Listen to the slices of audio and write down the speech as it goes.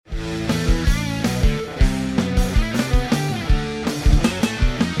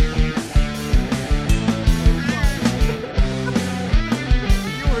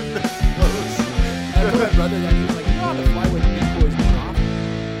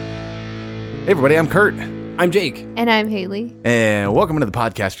Hey everybody, I'm Kurt. I'm Jake. And I'm Haley. And welcome into the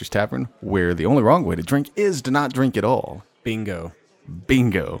Podcaster's Tavern, where the only wrong way to drink is to not drink at all. Bingo.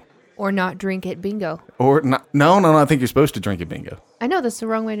 Bingo. Or not drink it bingo. Or not. No, I think you're supposed to drink at bingo. I know that's the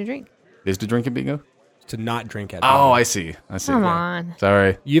wrong way to drink. Is to drink at bingo? To not drink at Oh, bingo. I see. Come on.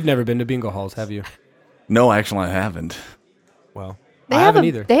 Sorry. You've never been to bingo halls, have you? No, actually, I haven't. Well, They I have haven't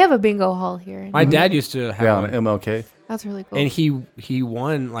either. They have a bingo hall here. My dad used to have Yeah, on one. MLK. That's really cool. And he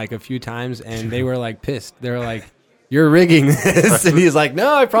won like a few times, and they were like pissed. They were like, "You're rigging this," and he's like,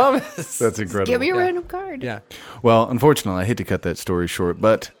 "No, I promise." That's incredible. Give me a random card. Yeah. Well, unfortunately, I hate to cut that story short,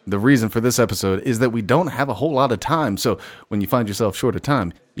 but the reason for this episode is that we don't have a whole lot of time. So when you find yourself short of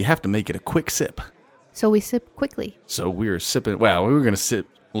time, you have to make it a quick sip. So we sip quickly. So we're sipping. Well, we were going to sip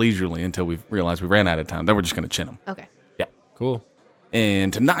leisurely until we realized we ran out of time. Then we're just going to chin them. Okay. Yeah. Cool.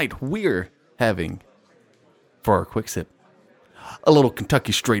 And tonight we're having, for our quick sip, a little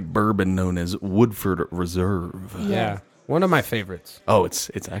Kentucky straight bourbon known as Woodford Reserve. Yeah. One of my favorites. Oh,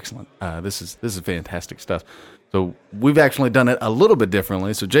 it's excellent. This is fantastic stuff. So we've actually done it a little bit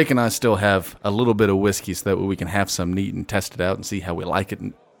differently. So Jake and I still have a little bit of whiskey so that way we can have some neat and test it out and see how we like it,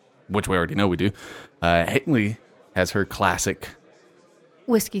 and, which we already know we do. Haley has her classic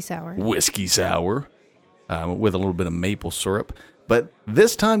Whiskey sour. whiskey sour with a little bit of maple syrup. But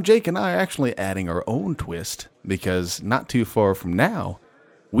this time, Jake and I are actually adding our own twist because not too far from now,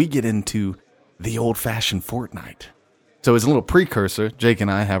 we get into the old-fashioned fortnight. So as a little precursor, Jake and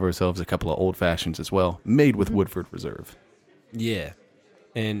I have ourselves a couple of old fashions as well, made with Woodford Reserve. Yeah.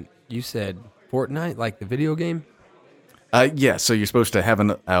 And you said Fortnite, like the video game? Yeah, so you're supposed to have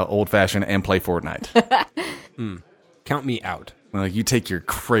an old-fashioned and play Fortnite. Count me out. Like you take your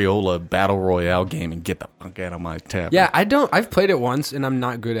Crayola Battle Royale game and get the fuck out of my tab. Yeah, I've played it once, and I'm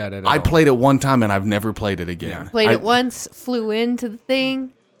not good at it at I all. played it one time and I've never played it again. Played it once, flew into the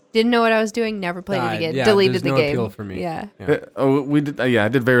thing, didn't know what I was doing, never played it again. Yeah, Deleted there's the no game. appeal for me. Yeah. We did. Yeah, I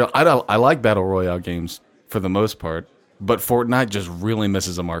did very. I like battle royale games for the most part, but Fortnite just really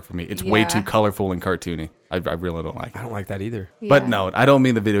misses a mark for me. It's way Yeah. too colorful and cartoony. I really don't like I it. don't like that either. But Yeah. no, I don't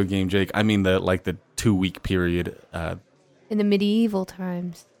mean the video game, Jake. I mean the 2-week period. In the medieval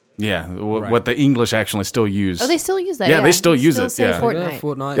times. Yeah, Right. what the English actually still use. Oh, they still use that. Yeah, they still use it, Say yeah. Fortnite.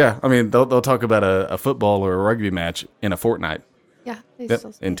 Fortnite. Yeah, I mean they'll talk about a football or a rugby match in a fortnight. Yeah, they Yep,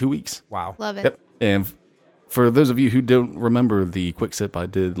 still say in 2 weeks. Wow. Love it. Yep. And for those of you who don't remember the quick sip I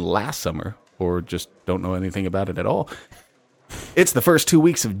did last summer, or just don't know anything about it at all, it's the first 2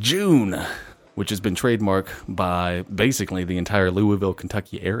 weeks of June, which has been trademarked by basically the entire Louisville,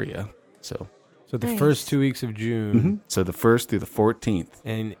 Kentucky area. So So the Nice. first 2 weeks of June the 1st through the 14th.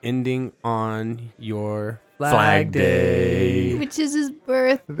 and ending on your Flag Day. Which is his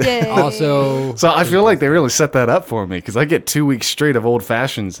birthday. Also, So I feel like they really set that up for me because I get 2 weeks straight of old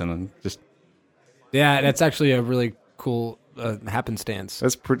fashions and I'm just yeah, that's actually a really cool happenstance.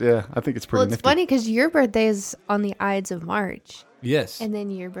 that's pretty. Yeah, I think it's pretty. Well, it's nifty. funny because your birthday is on the Ides of March, Yes. and then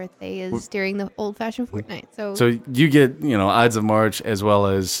your birthday is during the old-fashioned fortnight. So So you get Ides of March as well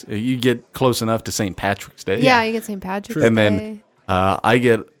as you get close enough to St. Patrick's Day. yeah, you get St. Patrick's And Day. then I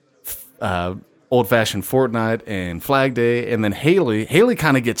get old-fashioned Fortnite and Flag Day, and then Haley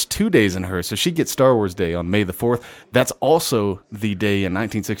kind of gets 2 days in her, so she gets Star Wars Day on May the 4th. That's also the day in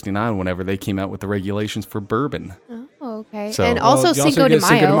 1969 whenever they came out with the regulations for bourbon. Oh, okay. So- and Well, also you Cinco de get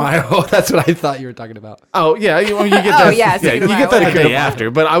Cinco de Mayo. Mayo. That's what I thought you were talking about. Oh yeah, you get that. Oh, yeah, Cinco de you Mayo, get that the whatever. day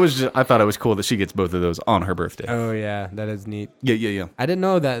after. But I thought it was cool that she gets both of those on her birthday. Oh yeah, that is neat. Yeah. I didn't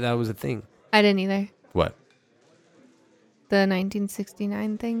know that was a thing. I didn't either. What? The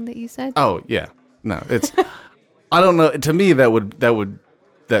 1969 thing that you said. Oh yeah. No, it's. I don't know. To me, that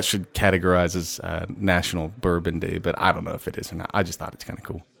should categorize as National Bourbon Day, but I don't know if it is or not. I just thought it's kind of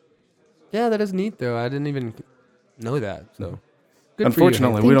cool. Yeah, that is neat though. I didn't even know that. So good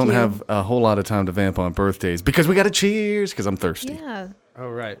Unfortunately, for you, we Thank don't you. have a whole lot of time to vamp on birthdays because we got to cheers because I'm thirsty. Yeah. Haley. Oh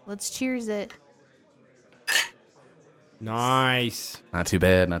right. Let's cheers it. Nice. Not too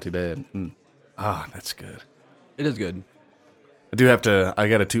bad. Not too bad. Ah, that's good. It is good. I do have to. I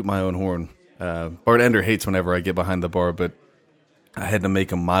got to toot my own horn. Bartender hates whenever I get behind the bar, but I had to make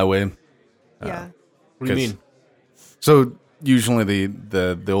them my way. Yeah. What do you mean? So usually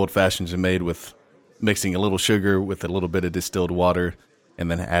the old fashions are made with mixing a little sugar with a little bit of distilled water, and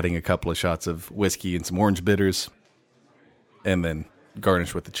then adding a couple of shots of whiskey and some orange bitters, and then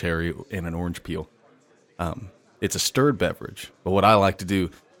garnish with the cherry and an orange peel. It's a stirred beverage, but what I like to do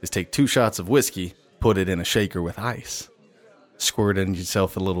is take 2 shots of whiskey, put it in a shaker with ice, squirt in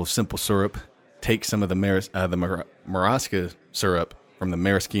yourself a little simple syrup, take some of the Marasca syrup from the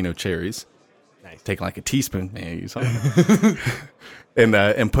maraschino cherries. Nice. Take like a teaspoon, man, use something.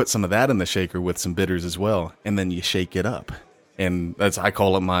 and put some of that in the shaker with some bitters as well, and then you shake it up. And I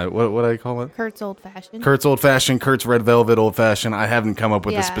call it my what do I call it? Kurt's Old Fashioned. Kurt's Old Fashioned, Kurt's Red Velvet Old Fashioned. I haven't come up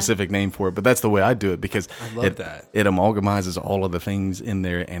with a Yeah. specific name for it, but that's the way I do it because I love that. it amalgamizes all of the things in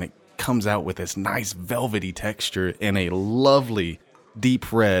there, and it comes out with this nice velvety texture and a lovely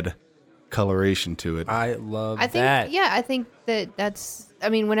deep red coloration to it. I love I think, that. I think that's. I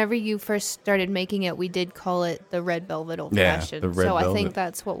mean, whenever you first started making it, we did call it the Red Velvet Old Yeah, Fashioned. the Red so I Velvet. think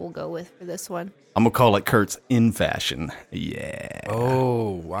that's what we'll go with for this one. I'm gonna call it Kurt's in fashion. Yeah.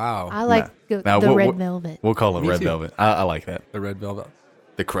 Oh, wow. I like Now, the we'll- Red we'll- Velvet. We'll call it Me Red too. Velvet. I like that. The red velvet.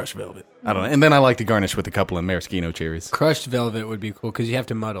 The crushed velvet. I don't know. And then I like to garnish with a couple of maraschino cherries. Crushed velvet would be cool because you have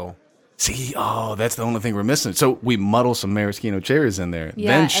to muddle. See, that's the only thing we're missing. So we muddle some maraschino cherries in there,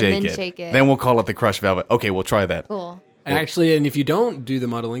 Yeah, then and shake then it. shake it. Then we'll call it the crushed velvet. Okay, we'll try that. Cool. Actually, and if you don't do the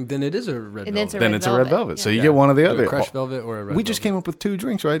muddling, then it is a red And velvet. it's a Then red it's a red velvet, velvet. So yeah. you get one or the Either other. a crushed velvet or a red We just came up with 2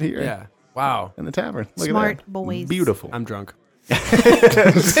 drinks right here. Yeah. Wow. In the tavern. Look Smart at that. boys. Beautiful. I'm drunk.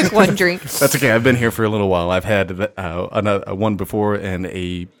 Pick one drink. That's okay. I've been here for a little while. I've had another one before and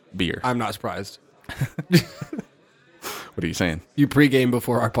a beer. I'm not surprised. What are you saying? You pregame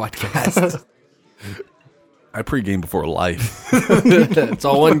before our podcast. I pregame before life. It's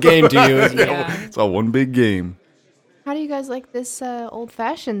all one game to you, isn't it? Yeah. It's all one big game. How do you guys like this Old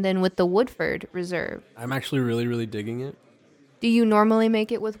Fashioned then with the Woodford Reserve? I'm actually really, really digging it. Do you normally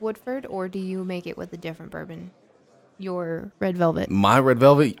make it with Woodford or do you make it with a different bourbon? Your Red Velvet. My red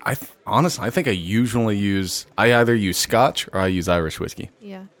velvet, honestly, I think I either use Scotch or I use Irish whiskey.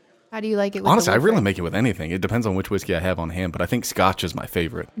 Yeah. How do you like it with Honestly, the I really Woodford? make it with anything. It depends on which whiskey I have on hand, but I think Scotch is my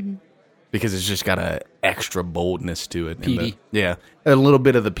favorite because it's just got a extra boldness to it. And Peaty. yeah, a little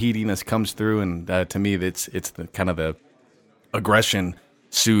bit of the peatiness comes through, and to me, it's the kind of the aggression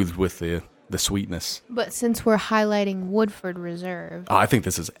soothed with the sweetness. But since we're highlighting Woodford Reserve, Oh, I think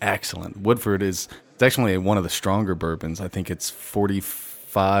this is excellent. Woodford it's actually one of the stronger bourbons. I think it's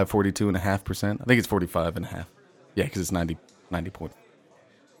 42.5%. I think it's 45.5. Yeah, because it's 90 point.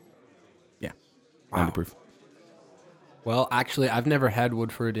 Yeah, 90 proof. Well, actually, I've never had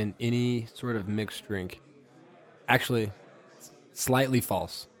Woodford in any sort of mixed drink. Actually, slightly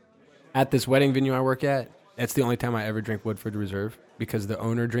false. At this wedding venue I work at, that's the only time I ever drink Woodford Reserve because the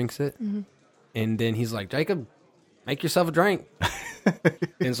owner drinks it. And then he's like, Jacob, make yourself a drink.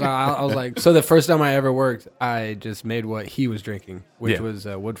 And so I was like, so the first time I ever worked, I just made what he was drinking, which Yeah. was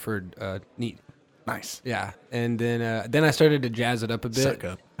Woodford neat. Nice. Yeah. And then I started to jazz it up a bit. Suck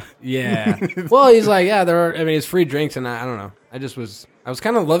up. Yeah. Well, he's like, yeah, it's free drinks, and I don't know. I was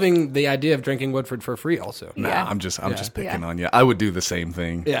kind of loving the idea of drinking Woodford for free also. Nah, Yeah. I'm just picking Yeah. on you. I would do the same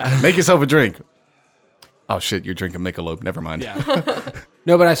thing. Yeah. Make yourself a drink. Oh shit, you're drinking Michelob. Never mind. Yeah.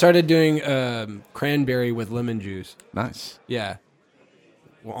 No, but I started doing cranberry with lemon juice. Nice. Yeah.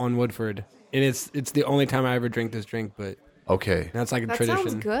 On Woodford. And it's the only time I ever drink this drink, but Okay. that's like a That tradition.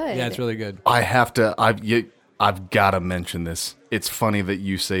 sounds good. Yeah, it's really good. I've got to mention this. It's funny that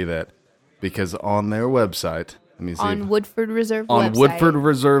you say that because on their website, let me see. on Woodford Reserve On website, Woodford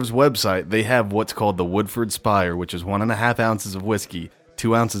Reserve's website, they have what's called the Woodford Spire, which is 1.5 ounces of whiskey,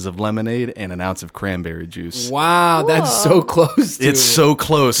 2 ounces of lemonade, and an ounce of cranberry juice. Wow, that's so close to It's so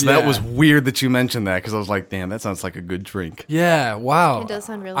close. That Yeah. was weird that you mentioned that because I was like, damn, that sounds like a good drink. Yeah, wow. It does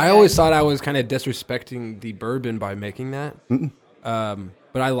sound really I good. always thought I was kind of disrespecting the bourbon by making that.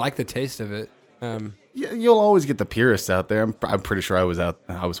 But I like the taste of it. Yeah, you'll always get the purists out there. I'm pretty sure I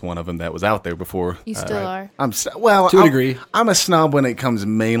was one of them that was out there before. You still are. To a degree. I'm a snob when it comes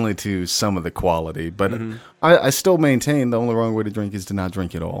mainly to some of the quality, but Mm-hmm. I still maintain the only wrong way to drink is to not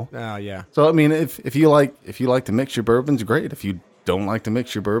drink at all. Oh, yeah. So I mean, if you like to mix your bourbons, great. If you don't like to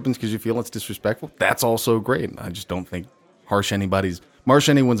mix your bourbons because you feel it's disrespectful, that's also great. I just don't think marsh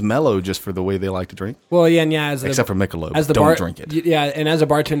anyone's mellow just for the way they like to drink. Well, yeah, and yeah. Except for Michelob. as the Don't drink it. Yeah, and as a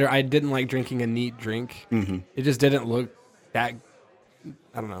bartender, I didn't like drinking a neat drink. Mm-hmm. It just didn't look that.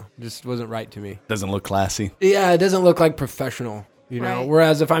 I don't know. Just wasn't right to me. Doesn't look classy. Yeah, it doesn't look like professional. You know, Right.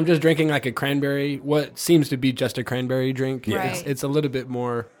 whereas if I'm just drinking like a cranberry, what seems to be just a cranberry drink, Right. it's a little bit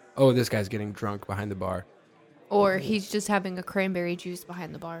more. Oh, this guy's getting drunk behind the bar. Or he's just having a cranberry juice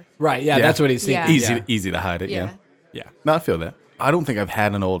behind the bar. Right? Yeah, Yeah. that's what he's thinking. Yeah. Easy to hide it. Yeah. Yeah. No, I feel that. I don't think I've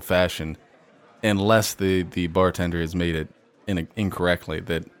had an old fashioned unless the bartender has made it incorrectly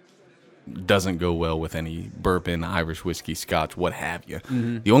that doesn't go well with any bourbon, Irish whiskey, Scotch, what have you.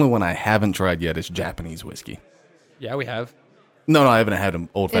 Mm-hmm. The only one I haven't tried yet is Japanese whiskey. Yeah, we have. No, I haven't had an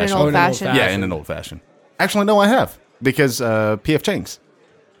old In an fashioned. old in an fashioned. Yeah, in an old fashioned. Actually, no, I have because P.F. Chang's.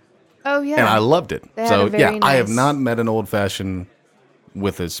 Oh yeah. And I loved it. They had So a very I have nice- not met an old fashioned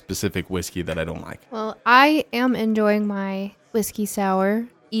with a specific whiskey that I don't like. Well, I am enjoying my whiskey sour,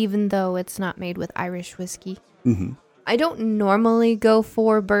 even though it's not made with Irish whiskey. Mm-hmm. I don't normally go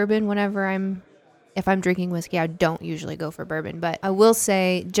for bourbon if I'm drinking whiskey. I don't usually go for bourbon, but I will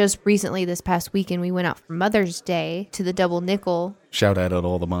say just recently this past weekend, we went out for Mother's Day to the Double Nickel. Shout out to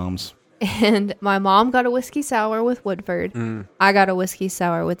all the moms. And my mom got a whiskey sour with Woodford. I got a whiskey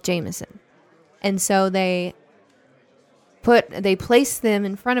sour with Jameson. And so they placed them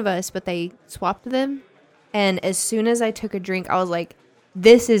in front of us, but they swapped them. And as soon as I took a drink, I was like,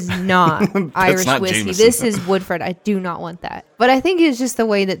 this is not Irish not whiskey. Jameson. This is Woodford. I do not want that. But I think it's just the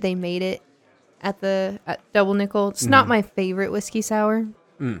way that they made it at Double Nickel. It's not my favorite whiskey sour,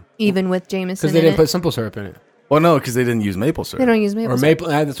 even with Jameson Because they didn't put simple syrup in it. Well, no, because they didn't use maple syrup. They don't use maple Or syrup. maple.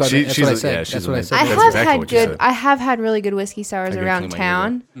 That's what I said. Yeah, she's That's what I a- said. I That's have exactly had what you good. said. I have had really good whiskey sours I gotta around clean my ears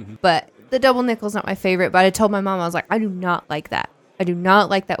town, but the Double Nickel's not my favorite. But I told my mom, I was like, I do not like that. I do not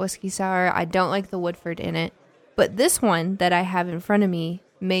like that whiskey sour. I don't like the Woodford in it. But this one that I have in front of me,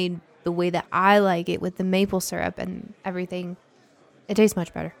 made the way that I like it with the maple syrup and everything, it tastes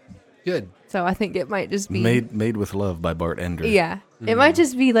much better. Good. So I think it might just be Made with Love by Bart Ender. Yeah, it might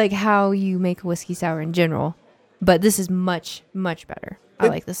just be like how you make a whiskey sour in general. But this is much, much better. I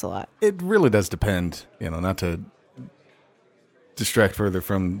like this a lot. It really does depend, not to distract further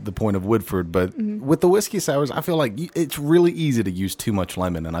from the point of Woodford, but with the whiskey sours, I feel like it's really easy to use too much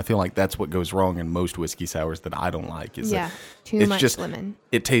lemon, and I feel like that's what goes wrong in most whiskey sours that I don't like. Too much lemon.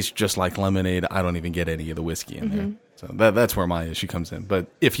 It tastes just like lemonade. I don't even get any of the whiskey in there. So that's where my issue comes in. But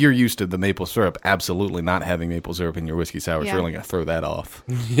if you're used to the maple syrup, absolutely not having maple syrup in your whiskey sour is really going to throw that off.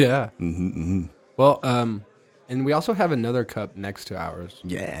 Yeah. Well, and we also have another cup next to ours.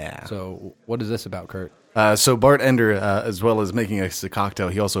 Yeah. So what is this about, Kurt? So Bart Ender, as well as making us a cocktail,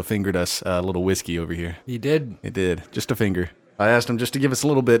 he also fingered us a little whiskey over here. He did. He did. Just a finger. I asked him just to give us a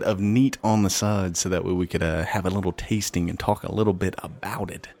little bit of neat on the side so that way we could have a little tasting and talk a little bit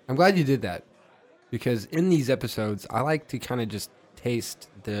about it. I'm glad you did that. Because in these episodes, I like to kind of just taste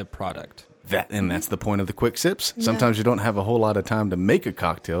the product. That's the point of the quick sips. Yeah. Sometimes you don't have a whole lot of time to make a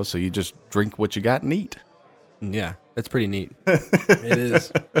cocktail, so you just drink what you got and eat. Yeah, that's pretty neat. It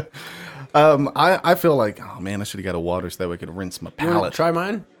is. I feel like, oh man, I should have got a water so that way I could rinse my palate. Try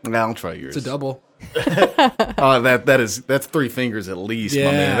mine? No, I'll try yours. It's a double. That's 3 fingers at least, my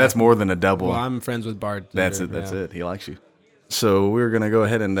man. That's more than a double. Well, I'm friends with Bart. That's it. He likes you. So we're gonna go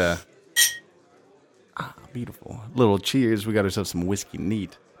ahead and beautiful. Little cheers. We got ourselves some whiskey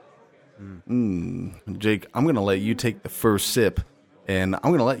neat. Jake, I'm gonna let you take the first sip, and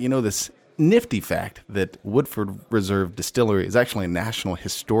I'm gonna let you know this nifty fact that Woodford Reserve Distillery is actually a National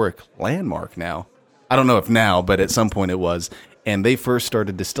Historic Landmark now. I don't know if now, but at some point it was. And they first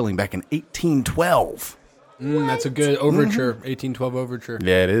started distilling back in 1812. That's a good overture, 1812 overture.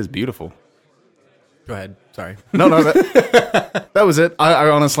 Yeah, it is beautiful. Go ahead. Sorry. No, that was it. I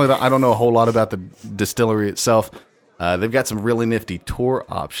honestly, I don't know a whole lot about the distillery itself. They've got some really nifty tour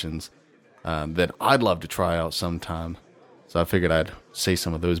options that I'd love to try out sometime. So I figured I'd say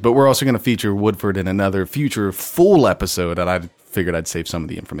some of those. But we're also going to feature Woodford in another future full episode, and I figured I'd save some of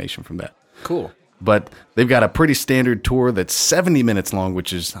the information from that. Cool. But they've got a pretty standard tour that's 70 minutes long,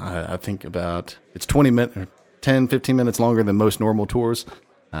 which is, I think, it's 20 minutes, 10, 15 minutes longer than most normal tours,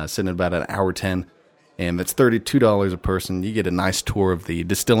 sitting at about an hour 10. And that's $32 a person. You get a nice tour of the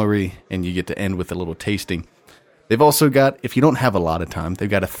distillery, and you get to end with a little tasting. They've also got, if you don't have a lot of time, they've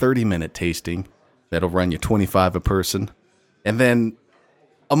got a 30-minute tasting that'll run you $25 a person. And then,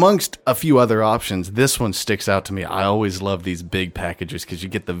 amongst a few other options, this one sticks out to me. I always love these big packages because you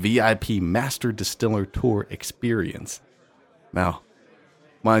get the VIP Master Distiller Tour experience. Now,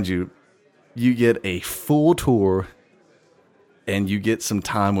 mind you, you get a full tour and you get some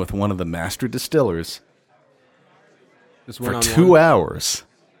time with one of the master distillers for 2 hours.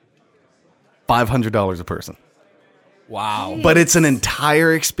 $500 a person. Wow. But it's an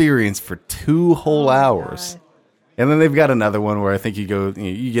entire experience for 2 whole hours. God. And then they've got another one where I think you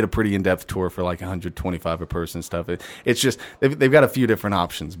get a pretty in-depth tour for like $125 a person and stuff. It's just, they've got a few different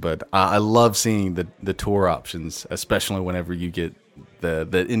options, but I love seeing the tour options, especially whenever you get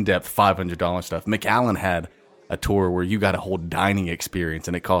the in-depth $500 stuff. McAllen had a tour where you got a whole dining experience,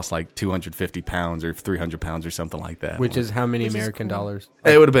 and it cost like 250 pounds or 300 pounds or something like that. Which is how many American dollars?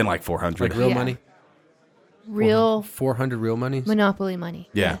 It would have been like 400. Like real Yeah. money? Real 400 real money? Monopoly money.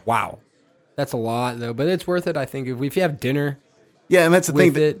 Yeah. Wow. That's a lot, though, but it's worth it, I think. If you have dinner. Yeah, and that's the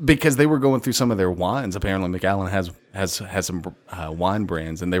with thing, it. because they were going through some of their wines. Apparently, McAllen has some wine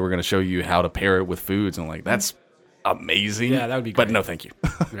brands, and they were going to show you how to pair it with foods, and like, that's amazing. Yeah, that would be But great. no, thank you.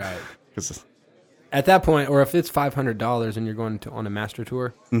 Right. 'Cause At that point, or if it's $500 and you're going on a master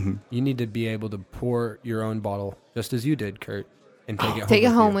tour, you need to be able to pour your own bottle, just as you did, Kurt, and take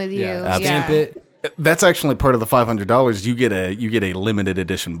it home with you. Yeah. Stamp it. That's actually part of the $500. You get a limited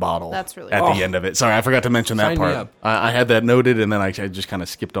edition bottle. That's really at cool. the end of it. Sorry, I forgot to mention that Sign me part. up. I had that noted, and then I just kind of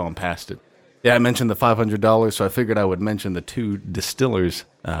skipped on past it. Yeah, I mentioned the $500, so I figured I would mention the two distillers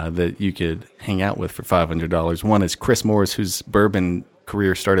that you could hang out with for $500. One is Chris Morris, whose bourbon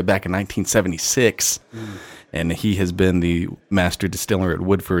career started back in 1976, and he has been the master distiller at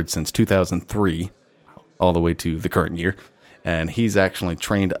Woodford since 2003, all the way to the current year. And he's actually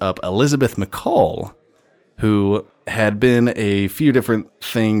trained up Elizabeth McCall, who had been a few different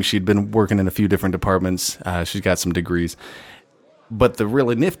things. She'd been working in a few different departments. She's got some degrees. But the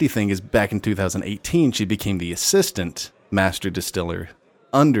really nifty thing is back in 2018, she became the assistant master distiller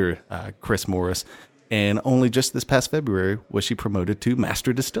under Chris Morris. And only just this past February was she promoted to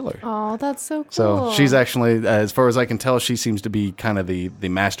master distiller. Oh, that's so cool. So she's actually, as far as I can tell, she seems to be kind of the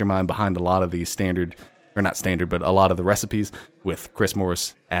mastermind behind a lot of these standard, or not standard, but a lot of the recipes, with Chris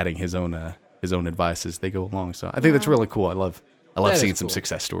Morris adding his own advice as they go along. So I think that's really cool. I love That seeing is some cool.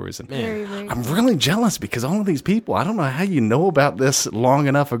 success stories. And Very, very I'm really jealous because all of these people, I don't know how you know about this long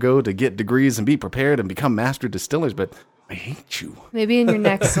enough ago to get degrees and be prepared and become master distillers, but I hate you. Maybe in your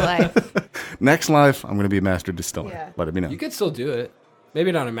next life. Next life, I'm going to be a master distiller. Yeah. Let it be known. You could still do it.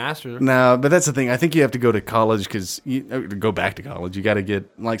 Maybe not a master. No, but that's the thing. I think you have to go to college go back to college. You got to get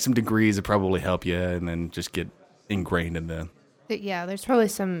like some degrees that probably help you, and then just get ingrained in the. Yeah, there's probably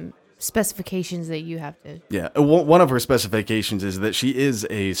some specifications that you have to. Yeah, one of her specifications is that she is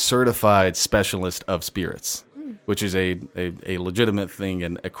a certified specialist of spirits, which is a legitimate thing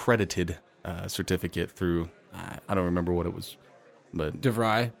and accredited certificate through. I don't remember what it was, but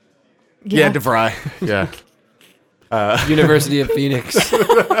DeVry, yeah DeVry, yeah. University of Phoenix,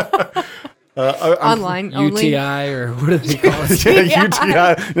 Online only. UTI, or what do they call it? Yeah,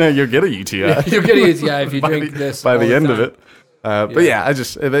 UTI. No, you'll get a UTI. You'll get a UTI if you drink this by all the end of time. it. But yeah,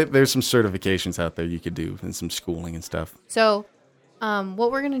 there's some certifications out there you could do and some schooling and stuff. So,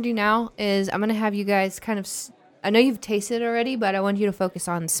 what we're gonna do now is I'm gonna have you guys kind of. I know you've tasted it already, but I want you to focus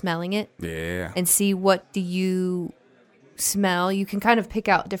on smelling it Yeah. and see what do you smell. You can kind of pick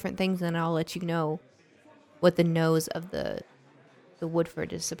out different things, and I'll let you know what the nose of the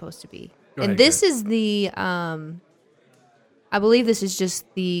Woodford is supposed to be. Go And ahead, this is the I believe this is just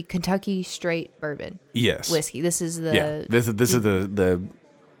the Kentucky straight bourbon Yes. whiskey. This is the Yeah. This is the.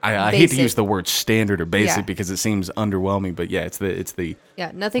 I hate to Basic. use the word standard or basic Yeah. because it seems underwhelming, but yeah, it's the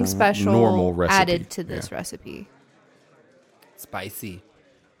yeah, nothing special normal recipe. added to this recipe. Spicy.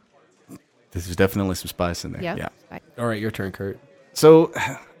 There's definitely some spice in there. Yeah. Yeah. All right, your turn, Kurt. So,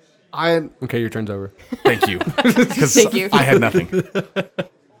 Okay, your turn's over. thank you. 'Cause Thank you. I had nothing.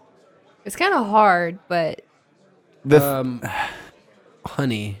 It's kind of hard, but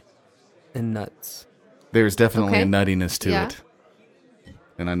Honey and nuts. There's definitely Okay. a nuttiness to Yeah. it,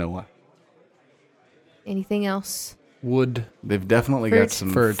 and I know why. anything else? Wood. They've definitely Fruit. got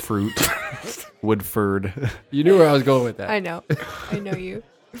some Furred. fruit. Woodford. You knew where I was going with that. I know. I know you.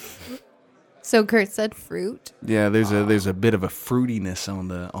 So Kurt said fruit. Yeah, there's a bit of a fruitiness on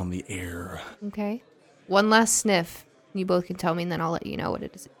the air. Okay. One last sniff. You both can tell me, and then I'll let you know what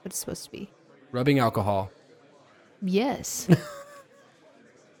it's supposed to be. Rubbing alcohol. Yes.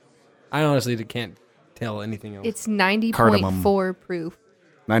 I honestly can't tell anything else. It's 90.4 Cardamom. proof.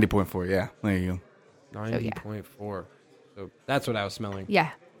 90.4. Yeah, there you go. 90.4. So that's what I was smelling. Yeah.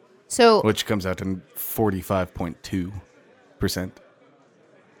 So Which comes out to 45.2%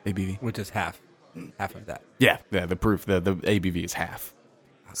 ABV. Which is half of that. Yeah, the proof, the ABV is half.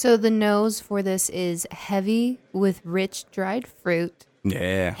 so the nose for this is heavy with rich dried fruit,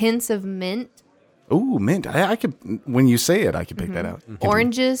 Yeah. hints of mint, Ooh, mint. I could, when you say it, I could pick that out.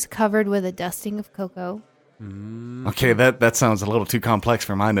 oranges covered with a dusting of cocoa, Okay, that sounds a little too complex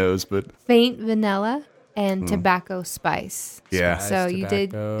for my nose, but faint vanilla, and tobacco spice. yeah. So you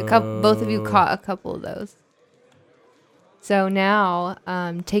did tobacco. both of you caught a couple of those. So now,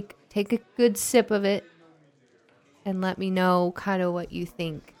 take a good sip of it, and let me know kind of what you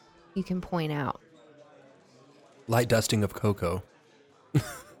think. You can point out. Light dusting of cocoa.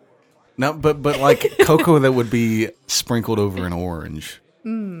 No, but like cocoa that would be sprinkled over an orange.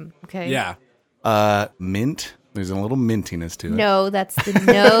 Okay. Yeah. Mint. There's a little mintiness to it. No, that's the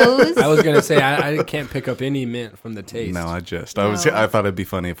nose. I was going to say, I can't pick up any mint from the taste. No, I No. thought it'd be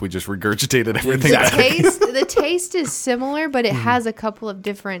funny if we just regurgitated everything. the back. taste is similar, but it has a couple of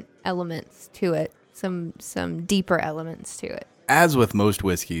different elements to it. Some deeper elements to it. As with most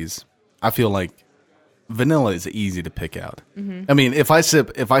whiskeys, I feel like vanilla is easy to pick out. I mean, if I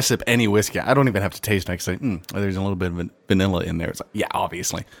sip any whiskey, I don't even have to taste it. I can say, there's a little bit of vanilla in there. It's like, yeah,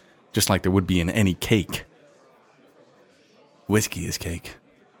 obviously, just like there would be in any cake. Whiskey is cake.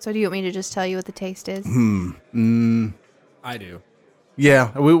 So do you want me to just tell you what the taste is? I do.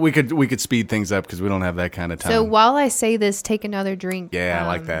 Yeah, we could speed things up because we don't have that kind of time. So while I say this, take another drink. Yeah, I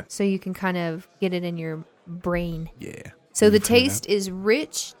like that. So you can kind of get it in your brain. Yeah. So the taste is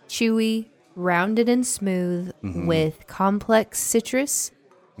rich, chewy, rounded and smooth with complex citrus,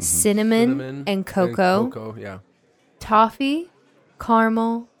 cinnamon, and cocoa, Yeah. toffee,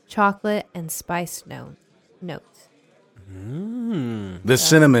 caramel, chocolate, and spice notes. The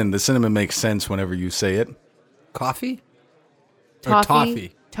cinnamon makes sense whenever you say it. Coffee? Or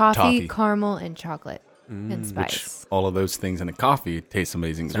Toffee, Toffee. caramel, and chocolate and spice. All of those things in a coffee taste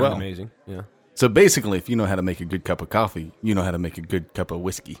amazing as Sound well. amazing. Yeah. So basically, if you know how to make a good cup of coffee, you know how to make a good cup of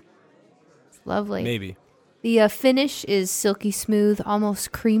whiskey. It's lovely. Maybe. The finish is silky smooth,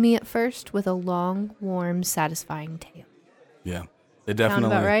 almost creamy at first, with a long, warm, satisfying tail. Yeah, it Sound definitely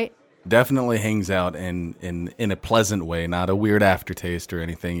about right? definitely hangs out in a pleasant way, not a weird aftertaste or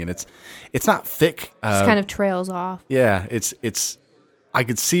anything. And it's not thick. Just kind of trails off. Yeah, it's. I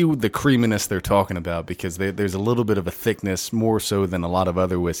could see the creaminess they're talking about because there's a little bit of a thickness, more so than a lot of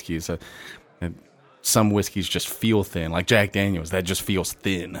other whiskeys. Some whiskeys just feel thin, like Jack Daniel's. That just feels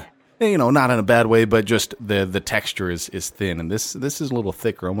thin. You know, not in a bad way, but just the texture is thin. And this is a little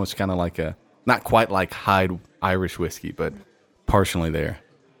thicker, almost kind of like not quite like Hyde Irish whiskey, but partially there.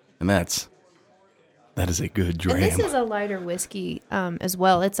 And that is a good dram. And this is a lighter whiskey as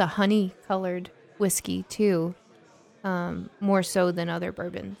well. It's a honey-colored whiskey, too, more so than other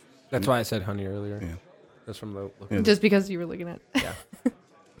bourbons. That's why I said honey earlier. Yeah. That's from the look. Yeah. Just because you were looking at it. Yeah.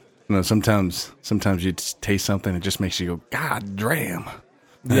 You know, sometimes you just taste something, it just makes you go, God dram.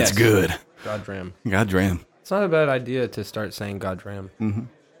 That's Yes. good. God dram. God dram. It's not a bad idea to start saying God dram. Mm-hmm.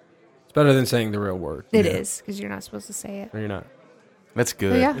 It's better than saying the real word. It is, because you're not supposed to say it. Or you're not. That's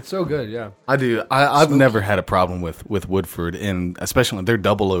good. But yeah. It's so good, yeah. I do. I've never had a problem with Woodford, and especially their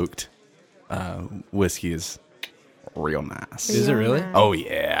double oaked whiskey is real nice. Is it really? Oh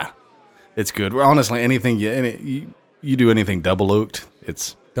yeah, it's good. Well, honestly, anything you do anything double oaked,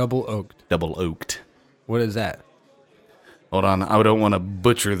 it's Double oaked. double oaked. What is that? Hold on, I don't want to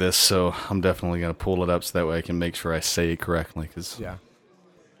butcher this, so I'm definitely gonna pull it up so that way I can make sure I say it correctly. Because Yeah.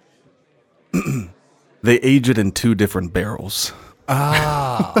 they age it in 2 different barrels.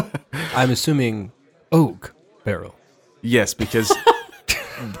 Ah. I'm assuming oak barrel. Yes, because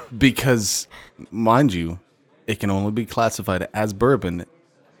because mind you, it can only be classified as bourbon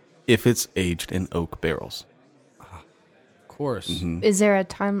if it's aged in oak barrels. Of course. Is there a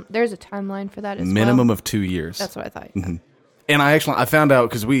time? There's a timeline for that as Minimum well? of 2 years. That's what I thought. And I found out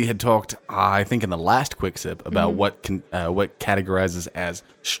because we had talked, I think in the last quick sip about what categorizes as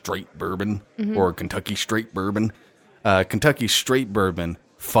straight bourbon or Kentucky straight bourbon. Kentucky straight bourbon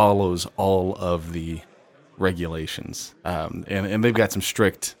follows all of the regulations, and they've got some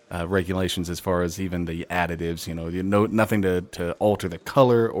strict regulations as far as even the additives. Nothing to alter the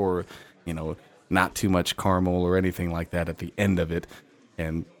color or not too much caramel or anything like that at the end of it.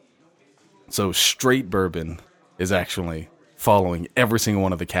 And so straight bourbon is actually following every single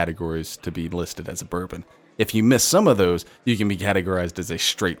one of the categories to be listed as a bourbon. If you miss some of those, you can be categorized as a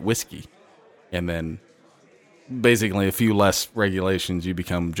straight whiskey. And then basically a few less regulations, you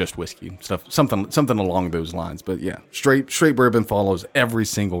become just whiskey. Something along those lines. But yeah, straight bourbon follows every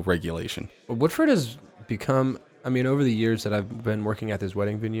single regulation. Well, Woodford has become, over the years that I've been working at this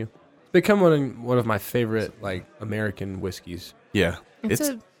wedding venue, it's become one of my favorite, American whiskeys. Yeah.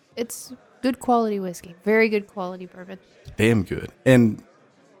 It's good quality whiskey. Very good quality bourbon. Damn good. And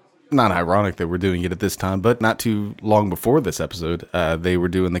not ironic that we're doing it at this time, but not too long before this episode, they were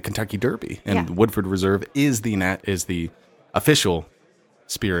doing the Kentucky Derby, and Woodford Reserve is the official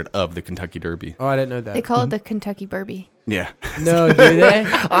spirit of the Kentucky Derby. Oh, I didn't know that. They call it the Kentucky Bourb-y. Yeah. No, do they?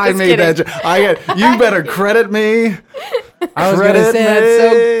 I made that. You better credit me. I was going to say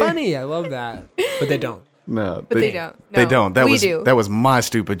that's so funny. I love that. But they don't. No, But they don't. They No, don't. we do. That was my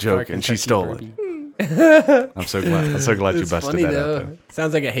stupid joke, and she stole it. I'm so glad you It's busted funny, that though. out there.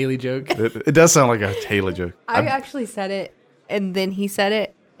 Sounds like a Haley joke. It does sound like a Taylor joke. I actually said it, and then he said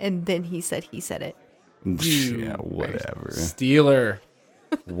it, and then he said it. Yeah, whatever. Steeler.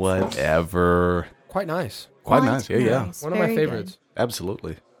 Whatever. Quite nice. Quite nice. Yeah. Nice. One of my Very favorites.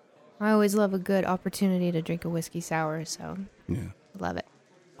 Absolutely. good. I always love a good opportunity to drink a whiskey sour, so Yeah. love it.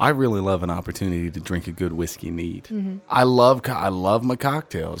 I really love an opportunity to drink a good whiskey neat. I love my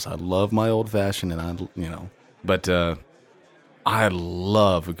cocktails. I love my old fashioned, and but I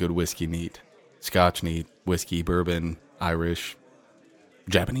love a good whiskey neat. Scotch neat, whiskey, bourbon, Irish,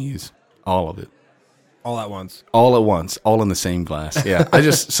 Japanese, all of it. All at once. All at once, all in the same glass. Yeah,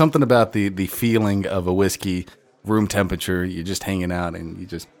 something about the feeling of a whiskey, room temperature. You're just hanging out, and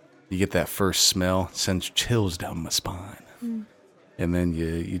you get that first smell, sends chills down my spine, and then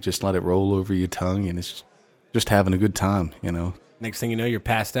you just let it roll over your tongue, and it's just having a good time, you know. Next thing you know, you're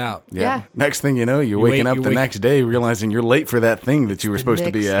passed out. Yeah. Next thing you know, you're waking up the next day, realizing you're late for that thing that you were supposed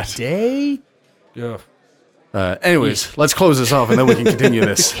to be at. Day. Yeah. Anyways, let's close this off, and then we can continue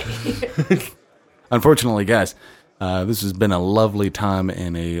this. Unfortunately, guys, this has been a lovely time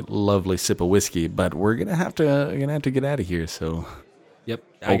and a lovely sip of whiskey, but we're gonna have to get out of here. So, yep,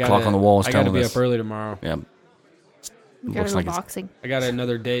 old clock on the wall is telling us. I gotta be up early tomorrow. Yeah, You gotta go boxing. I got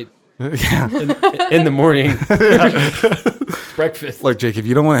another date. Yeah, in the morning. Breakfast. Look, Jake, if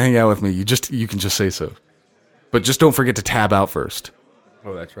you don't want to hang out with me, you can just say so, but just don't forget to tab out first.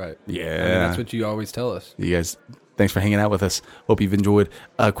 Oh, that's right. Yeah, I mean, that's what you always tell us. You guys, thanks for hanging out with us. Hope you've enjoyed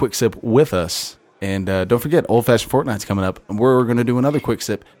a quick sip with us. And don't forget, Old Fashioned Fortnight's coming up. And we're going to do another quick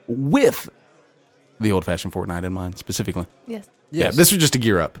sip with the Old Fashioned Fortnight in mind, specifically. Yes. Yeah, this was just a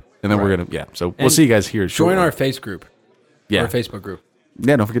gear up. And then we're going to, so we'll see you guys here shortly. Join our face group. Yeah. Our Facebook group.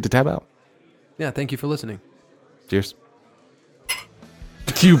 Yeah, don't forget to tab out. Yeah, thank you for listening. Cheers.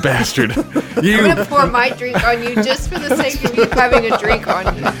 You bastard. I'm going to pour my drink on you just for the sake of you having a drink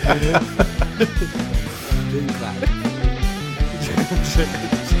on you.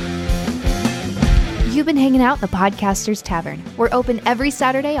 You've been hanging out in the Podcasters Tavern. We're open every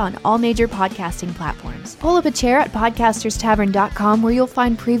Saturday on all major podcasting platforms. Pull up a chair at podcasterstavern.com where you'll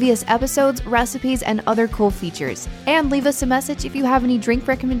find previous episodes, recipes, and other cool features. And leave us a message if you have any drink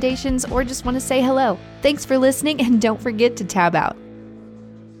recommendations or just want to say hello. Thanks for listening, and don't forget to tab out.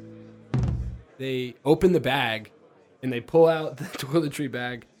 They open the bag, and they pull out the toiletry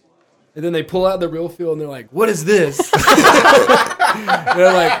bag, and then they pull out the real feel, and they're like, "What is this?" I'm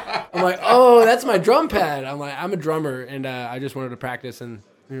like, "Oh, that's my drum pad." I'm a drummer, and I just wanted to practice. And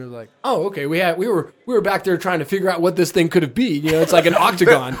we were like, "Oh, okay." We were back there trying to figure out what this thing could have been. You know, it's like an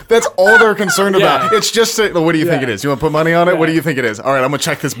octagon. That's all they're concerned about. Yeah. It's just, what do you think it is? You want to put money on it? What do you think it is? All right, I'm gonna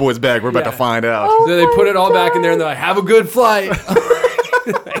check this boy's bag. We're about to find out. Oh, so they put it all back in there, and they're like, "Have a good flight."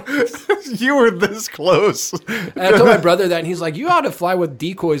 You were this close. And I told my brother that, and he's like, "You ought to fly with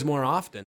decoys more often."